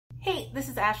Hey, this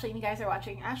is Ashley and you guys are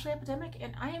watching Ashley Epidemic,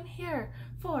 and I am here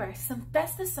for some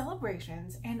bestest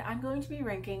celebrations, and I'm going to be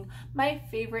ranking my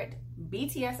favorite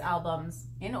BTS albums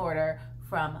in order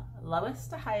from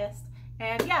lowest to highest.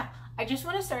 And yeah, I just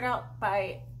want to start out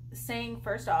by saying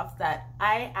first off that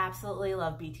I absolutely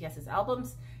love BTS's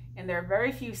albums, and there are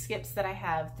very few skips that I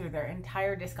have through their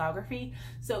entire discography.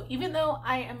 So even though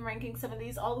I am ranking some of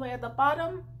these all the way at the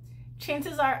bottom,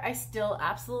 chances are I still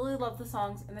absolutely love the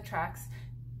songs and the tracks,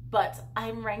 but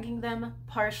I'm ranking them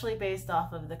partially based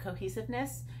off of the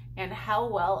cohesiveness and how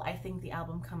well I think the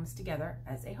album comes together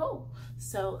as a whole.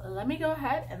 So let me go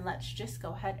ahead and let's just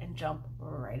go ahead and jump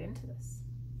right into this.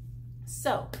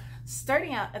 So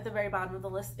starting out at the very bottom of the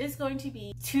list is going to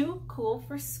be Too Cool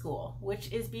for School,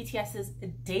 which is BTS's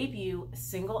debut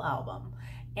single album.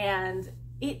 And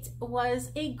it was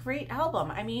a great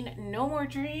album. I mean, No More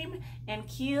Dream and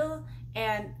Kill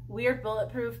and Weird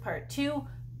Bulletproof Part 2,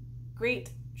 great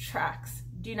tracks,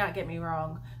 do not get me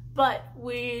wrong, but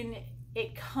when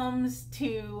it comes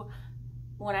to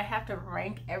when I have to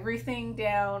rank everything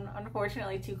down,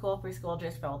 unfortunately Too Cool for School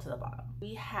just fell to the bottom.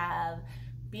 We have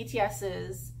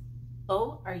BTS's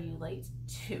Oh Are You Late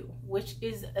 2, which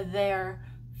is their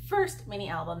first mini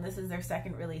album. This is their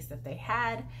second release that they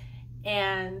had,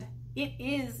 and it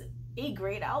is a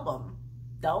great album,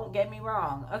 don't get me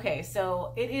wrong. Okay,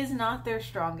 so it is not their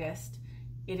strongest,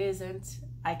 it isn't.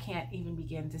 I can't even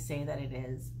begin to say that it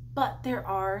is, but there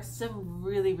are some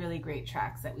really, really great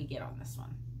tracks that we get on this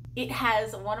one. It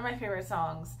has one of my favorite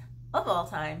songs of all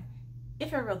time,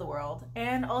 If I Ruled the World,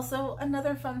 and also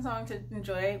another fun song to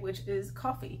enjoy, which is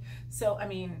Coffee. So, I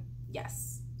mean,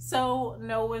 yes. So,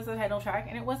 No was the title track,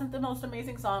 and it wasn't the most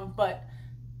amazing song, but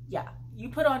yeah, you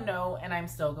put on No, and I'm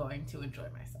still going to enjoy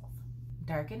myself.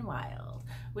 Dark and Wild,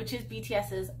 which is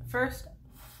BTS's first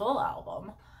full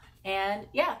album. And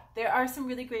yeah, there are some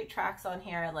really great tracks on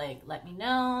here like Let Me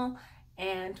Know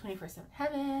and 24/7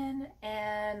 Heaven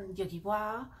and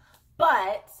Yogiwa,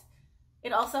 but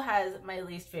it also has my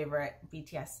least favorite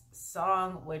BTS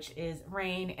song, which is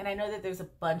Rain. And I know that there's a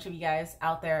bunch of you guys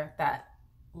out there that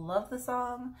love the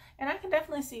song, and I can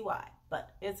definitely see why,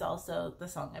 but it's also the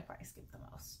song I probably skip the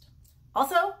most.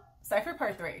 Also, Cypher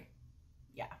Part 3,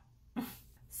 yeah.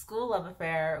 School Love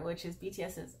Affair, which is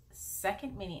BTS's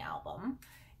second mini album.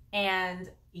 And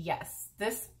yes,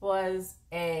 this was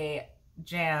a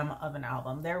jam of an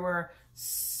album. There were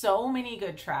so many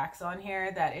good tracks on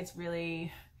here that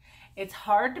it's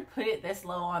hard to put it this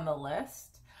low on the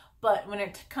list. But when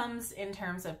it comes in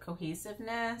terms of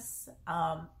cohesiveness,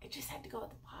 it just had to go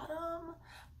at the bottom.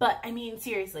 But I mean,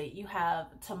 seriously, you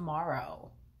have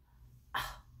Tomorrow,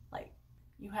 like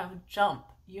you have Jump,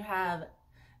 you have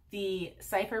the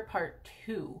Cypher Part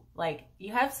 2, like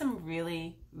you have some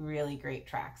really, really great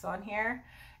tracks on here,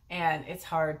 and it's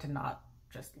hard to not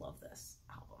just love this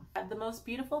album. The Most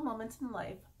Beautiful Moments in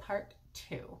Life Part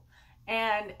 2,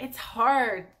 and it's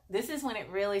hard. This is when it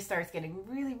really starts getting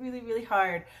really, really, really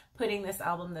hard putting this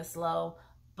album this low,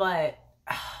 but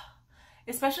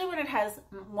especially when it has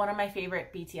one of my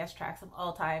favorite BTS tracks of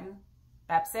all time,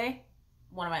 Bapse,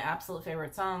 one of my absolute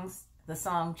favorite songs. The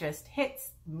song just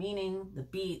hits, meaning, the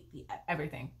beat,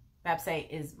 everything. Bapse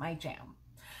is my jam.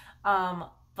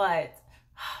 But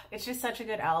it's just such a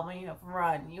good album. You have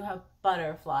Run, you have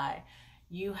Butterfly,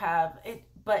 you have it,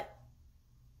 but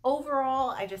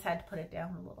overall, I just had to put it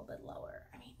down a little bit lower.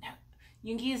 I mean,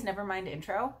 Yoongi's Nevermind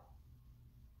intro,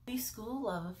 the School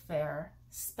Love Affair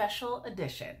Special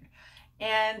Edition.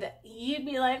 And you'd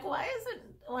be like, why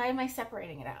am I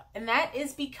separating it out? And that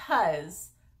is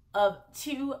because of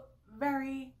two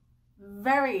very,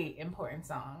 very important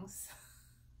songs,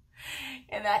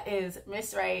 and that is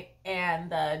Miss Right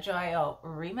and the Joyo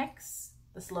remix,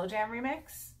 the Slow Jam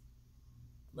remix.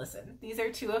 Listen, these are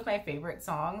two of my favorite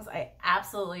songs. I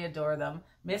absolutely adore them.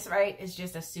 Miss Right is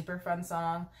just a super fun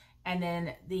song, and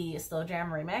then the Slow Jam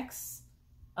remix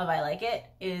of I Like It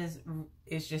is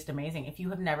just amazing. If you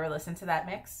have never listened to that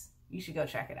mix, you should go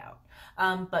check it out.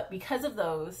 But because of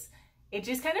those, it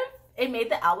just kind of, it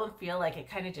made the album feel like it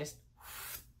kind of just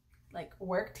like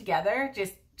worked together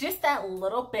just that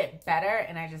little bit better,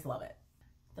 and I just love it.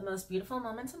 The Most Beautiful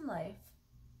Moments in Life,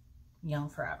 Young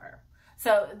Forever.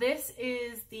 So this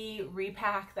is the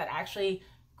repack that actually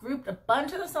grouped a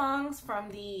bunch of the songs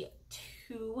from the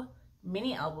two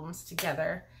mini albums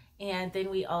together, and then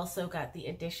we also got the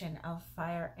addition of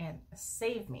Fire and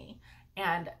Save Me.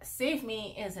 And Save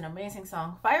Me is an amazing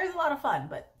song. Fire is a lot of fun,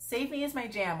 but Save Me is my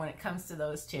jam when it comes to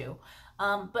those two.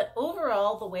 But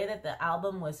overall, the way that the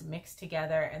album was mixed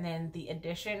together and then the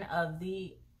addition of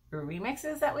the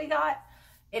remixes that we got,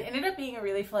 it ended up being a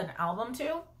really fun album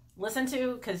to listen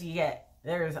to, because you get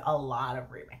there's a lot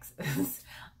of remixes.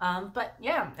 But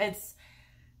yeah, it's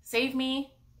Save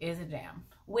Me is a jam.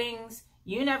 Wings,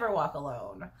 You Never Walk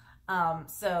Alone.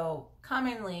 So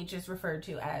commonly just referred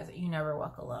to as You Never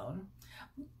Walk Alone.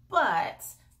 But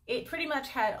it pretty much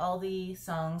had all the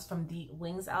songs from the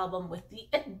Wings album with the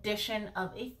addition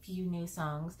of a few new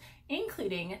songs,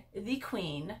 including The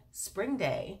Queen, Spring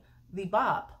Day, The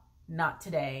Bop, Not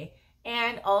Today,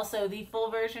 and also the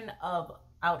full version of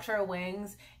Outro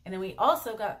Wings. And then we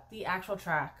also got the actual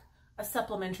track, A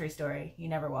Supplementary Story, You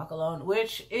Never Walk Alone,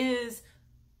 which is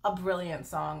a brilliant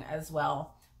song as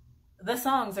well. The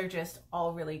songs are just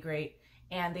all really great,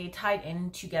 and they tied in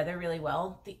together really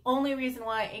well. The only reason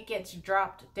why it gets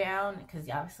dropped down, because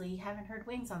obviously you haven't heard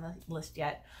Wings on the list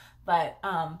yet, but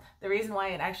the reason why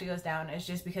it actually goes down is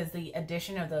just because the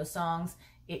addition of those songs,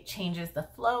 it changes the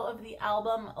flow of the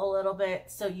album a little bit,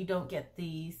 so you don't get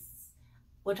these,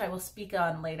 which I will speak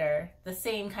on later, the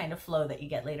same kind of flow that you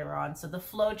get later on. So the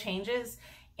flow changes,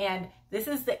 and this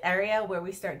is the area where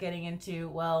we start getting into,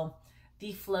 well,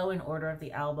 the flow and order of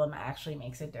the album actually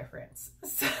makes a difference.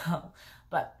 So,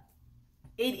 but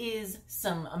it is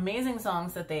some amazing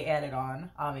songs that they added on,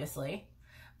 obviously,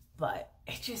 but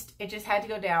it just had to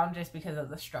go down just because of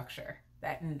the structure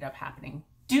that ended up happening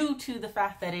due to the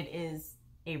fact that it is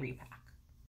a repack.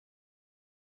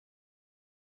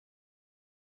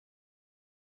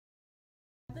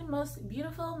 The most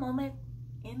beautiful moment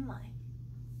in life,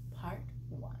 part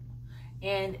 1.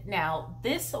 And now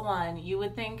this one, you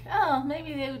would think, oh,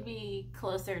 maybe they would be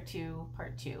closer to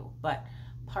part 2, but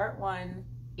part 1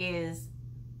 is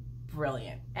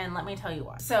brilliant. And let me tell you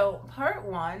why. So part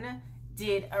 1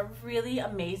 did a really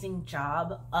amazing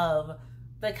job of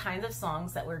the kinds of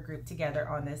songs that were grouped together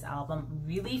on this album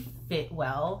really fit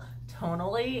well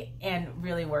tonally and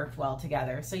really worked well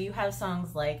together. So you have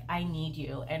songs like I Need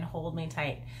You and Hold Me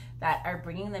Tight that are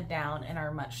bringing them down and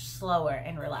are much slower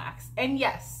and relaxed. And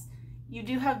yes, you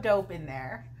do have Dope in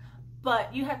there,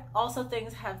 but you have also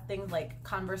things like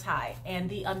Converse High and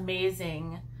the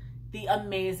amazing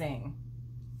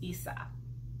Isa.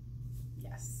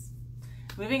 Yes.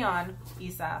 Moving on,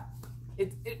 Isa.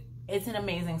 It's an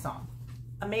amazing song.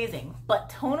 Amazing. But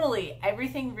tonally,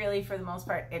 everything really, for the most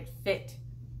part, it fit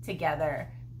together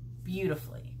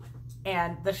beautifully.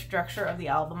 And the structure of the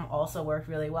album also worked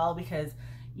really well because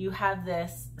you have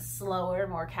this slower,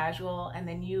 more casual, and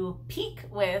then you peak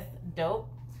with Dope,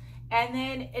 and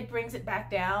then it brings it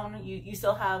back down. You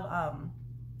still have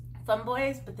Fun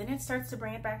Boys, but then it starts to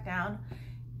bring it back down,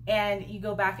 and you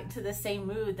go back into the same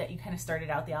mood that you kind of started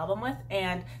out the album with,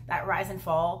 and that rise and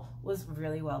fall was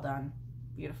really well done.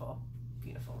 Beautiful,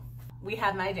 beautiful. We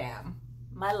have my jam,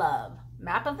 my love,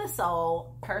 Map of the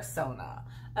Soul, Persona.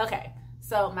 Okay,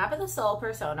 so Map of the Soul,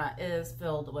 Persona is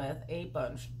filled with a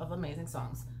bunch of amazing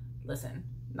songs. Listen,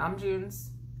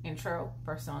 Namjoon's intro,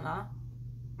 Persona,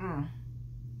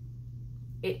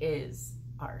 it is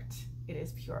art. It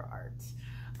is pure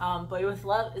art. Boy With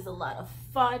Love is a lot of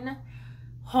fun.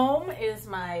 Home is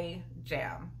my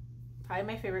jam. Probably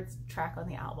my favorite track on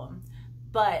the album.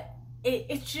 But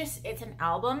it's an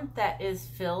album that is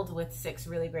filled with 6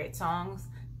 really great songs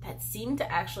that seem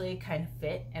to actually kind of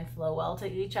fit and flow well to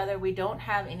each other. We don't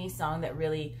have any song that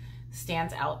really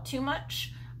stands out too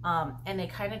much. And they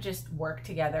kind of just work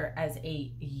together as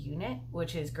a unit,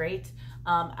 which is great.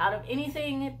 Out of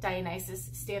anything,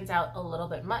 Dionysus stands out a little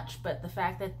bit much, but the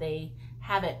fact that they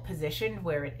have it positioned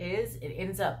where it is, it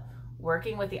ends up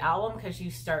working with the album because you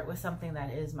start with something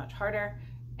that is much harder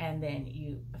and then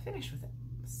you finish with it.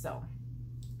 So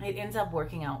it ends up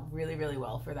working out really, really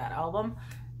well for that album.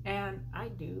 And I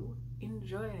do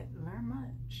enjoy it very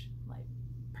much. Like,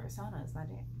 Persona is my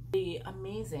jam. The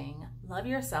amazing Love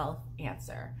Yourself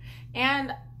Answer.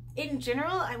 And in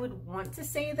general, I would want to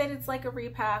say that it's like a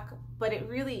repack, but it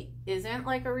really isn't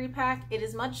like a repack. It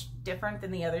is much different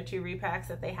than the other 2 repacks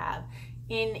that they have.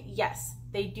 Yes,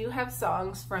 they do have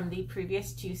songs from the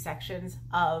previous 2 sections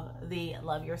of the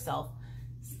Love Yourself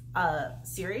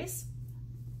series,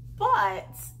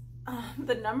 but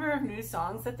the number of new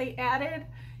songs that they added,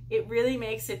 it really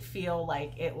makes it feel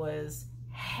like it was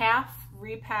half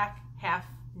repack, half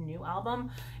new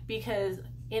album, because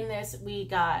in this we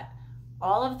got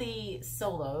all of the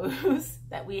solos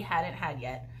that we hadn't had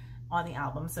yet on the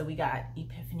album. So we got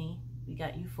Epiphany, we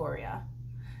got Euphoria,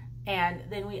 and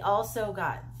then we also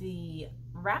got the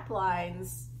Rap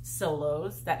Lines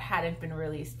solos that hadn't been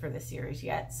released for the series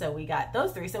yet. So we got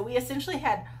those 3. So we essentially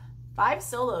had 5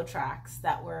 solo tracks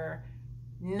that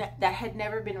had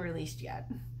never been released yet.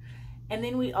 And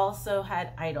then we also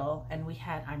had Idol, and we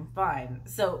had I'm Fine.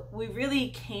 So we really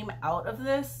came out of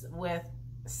this with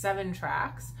 7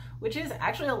 tracks, which is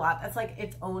actually a lot. That's like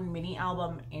its own mini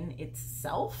album in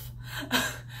itself.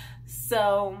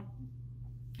 So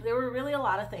there were really a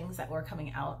lot of things that were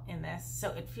coming out in this,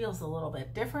 so it feels a little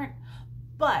bit different,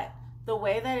 but the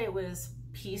way that it was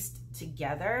pieced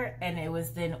together and it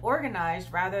was then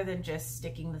organized, rather than just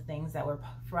sticking the things that were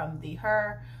from the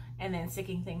Her and then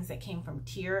sticking things that came from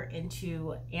Tear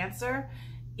into Answer,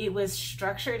 it was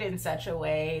structured in such a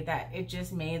way that it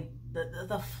just made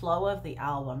the flow of the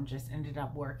album just ended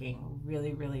up working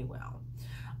really, really well.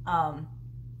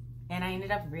 And I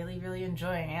ended up really, really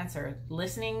enjoying Answer.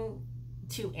 Listening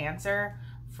to Answer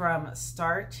from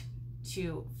start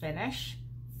to finish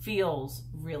feels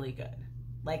really good.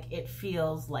 Like, it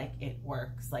feels like it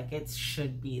works, like it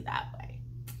should be that way.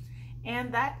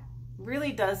 And that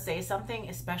really does say something,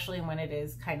 especially when it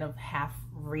is kind of half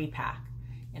repack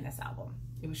in this album.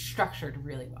 It was structured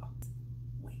really well.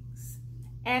 Wings.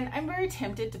 And I'm very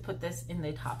tempted to put this in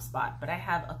the top spot, but I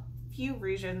have a few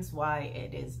reasons why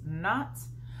it is not.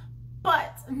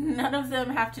 But none of them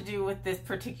have to do with this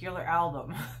particular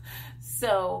album.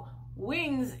 So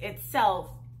Wings itself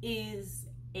is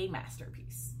a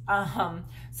masterpiece.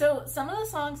 So some of the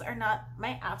songs are not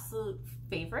my absolute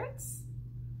favorites,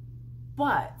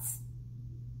 but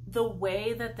the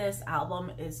way that this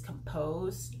album is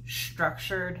composed,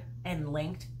 structured, and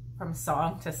linked from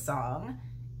song to song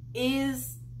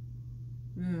is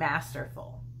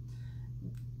masterful.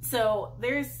 So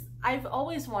I've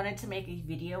always wanted to make a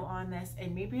video on this,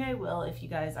 and maybe I will if you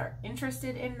guys are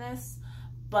interested in this,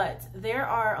 but there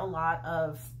are a lot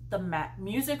of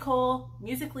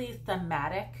musically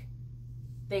thematic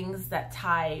things that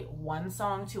tie one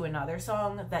song to another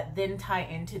song that then tie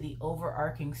into the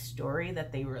overarching story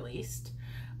that they released,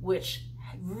 which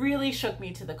really shook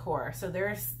me to the core. So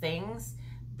there's things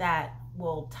that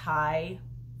will tie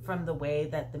from the way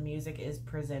that the music is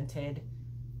presented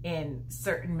in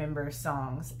certain members'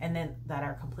 songs, and then that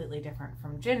are completely different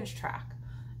from Jin's track.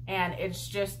 And it's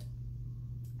just,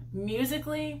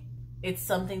 musically, it's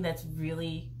something that's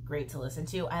really great to listen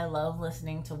to. I love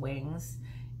listening to Wings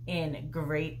in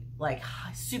great, like,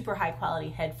 super high quality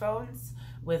headphones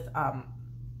with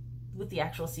the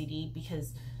actual CD,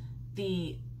 because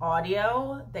the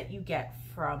audio that you get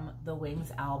from the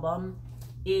Wings album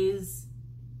is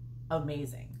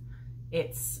amazing.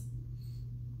 It's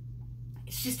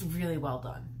just really well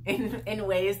done in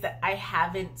ways that I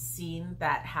haven't seen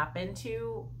that happen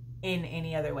to in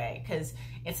any other way, because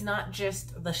it's not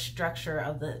just the structure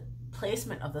of the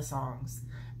placement of the songs,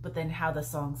 but then how the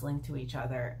songs link to each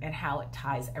other and how it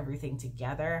ties everything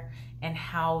together, and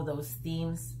how those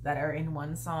themes that are in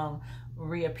one song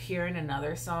reappear in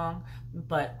another song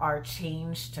but are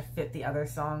changed to fit the other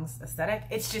song's aesthetic.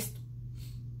 It's just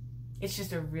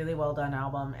a really well done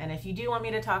album. And if you do want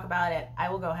me to talk about it, I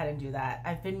will go ahead and do that.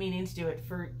 I've been meaning to do it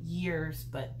for years,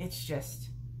 but it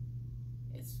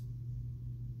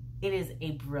is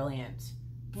a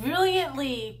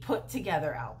brilliantly put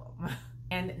together album.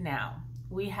 And now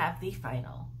we have the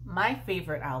final, my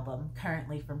favorite album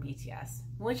currently from BTS,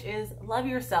 which is Love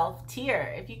Yourself,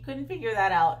 Tear. If you couldn't figure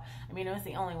that out, I mean, it was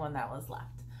the only one that was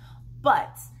left.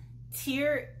 But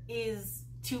Tear is,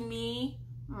 to me,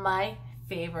 my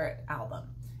favorite album.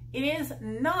 It is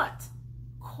not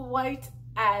quite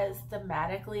as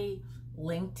thematically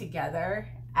linked together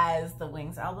as the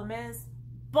Wings album is,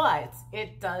 but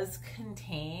it does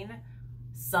contain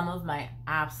some of my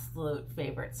absolute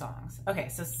favorite songs. Okay,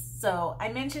 so I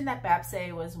mentioned that Bapse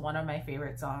was one of my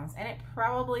favorite songs, and it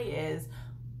probably is,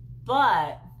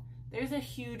 but there's a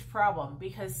huge problem,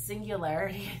 because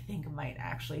Singularity, I think, might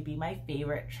actually be my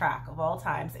favorite track of all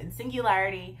times, and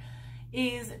Singularity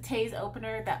is Tae's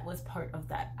opener that was part of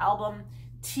that album.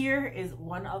 Tear is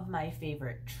one of my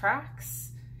favorite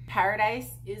tracks.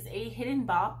 Paradise is a hidden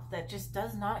bop that just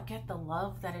does not get the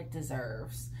love that it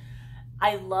deserves.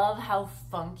 I love how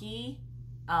funky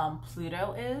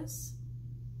Pluto is.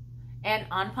 And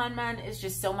Anpanman is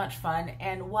just so much fun.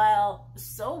 And while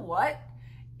So What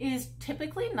is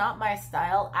typically not my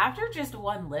style, after just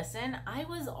one listen, I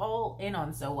was all in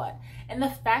on So What. And the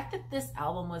fact that this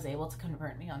album was able to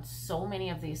convert me on so many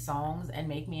of these songs and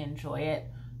make me enjoy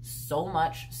it so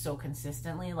much, so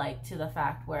consistently, like to the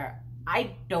fact where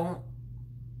I don't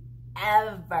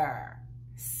ever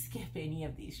skip any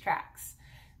of these tracks.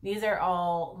 These are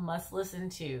all must listen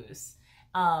tos.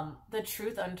 The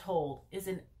Truth Untold is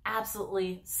an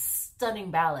absolutely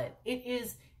stunning ballad. It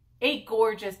is a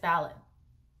gorgeous ballad.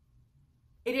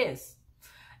 It is.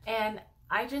 And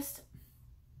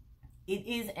it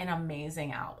is an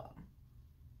amazing album.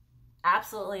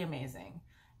 Absolutely amazing.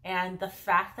 And the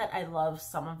fact that I love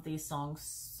some of these songs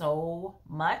so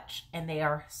much and they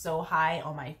are so high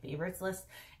on my favorites list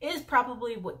is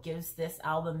probably what gives this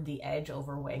album the edge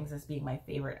over Wings as being my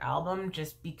favorite album,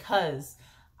 just because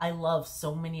I love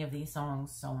so many of these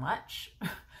songs so much.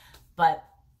 But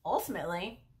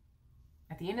ultimately,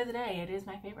 at the end of the day, it is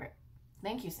my favorite.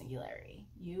 Thank you, Singularity.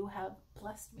 You have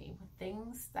blessed me with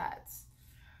things that...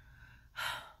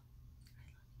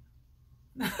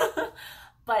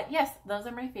 But yes, those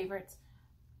are my favorites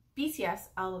BTS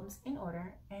albums in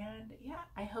order. And yeah,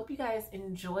 I hope you guys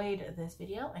enjoyed this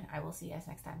video, and I will see you guys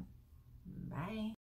next time. Bye.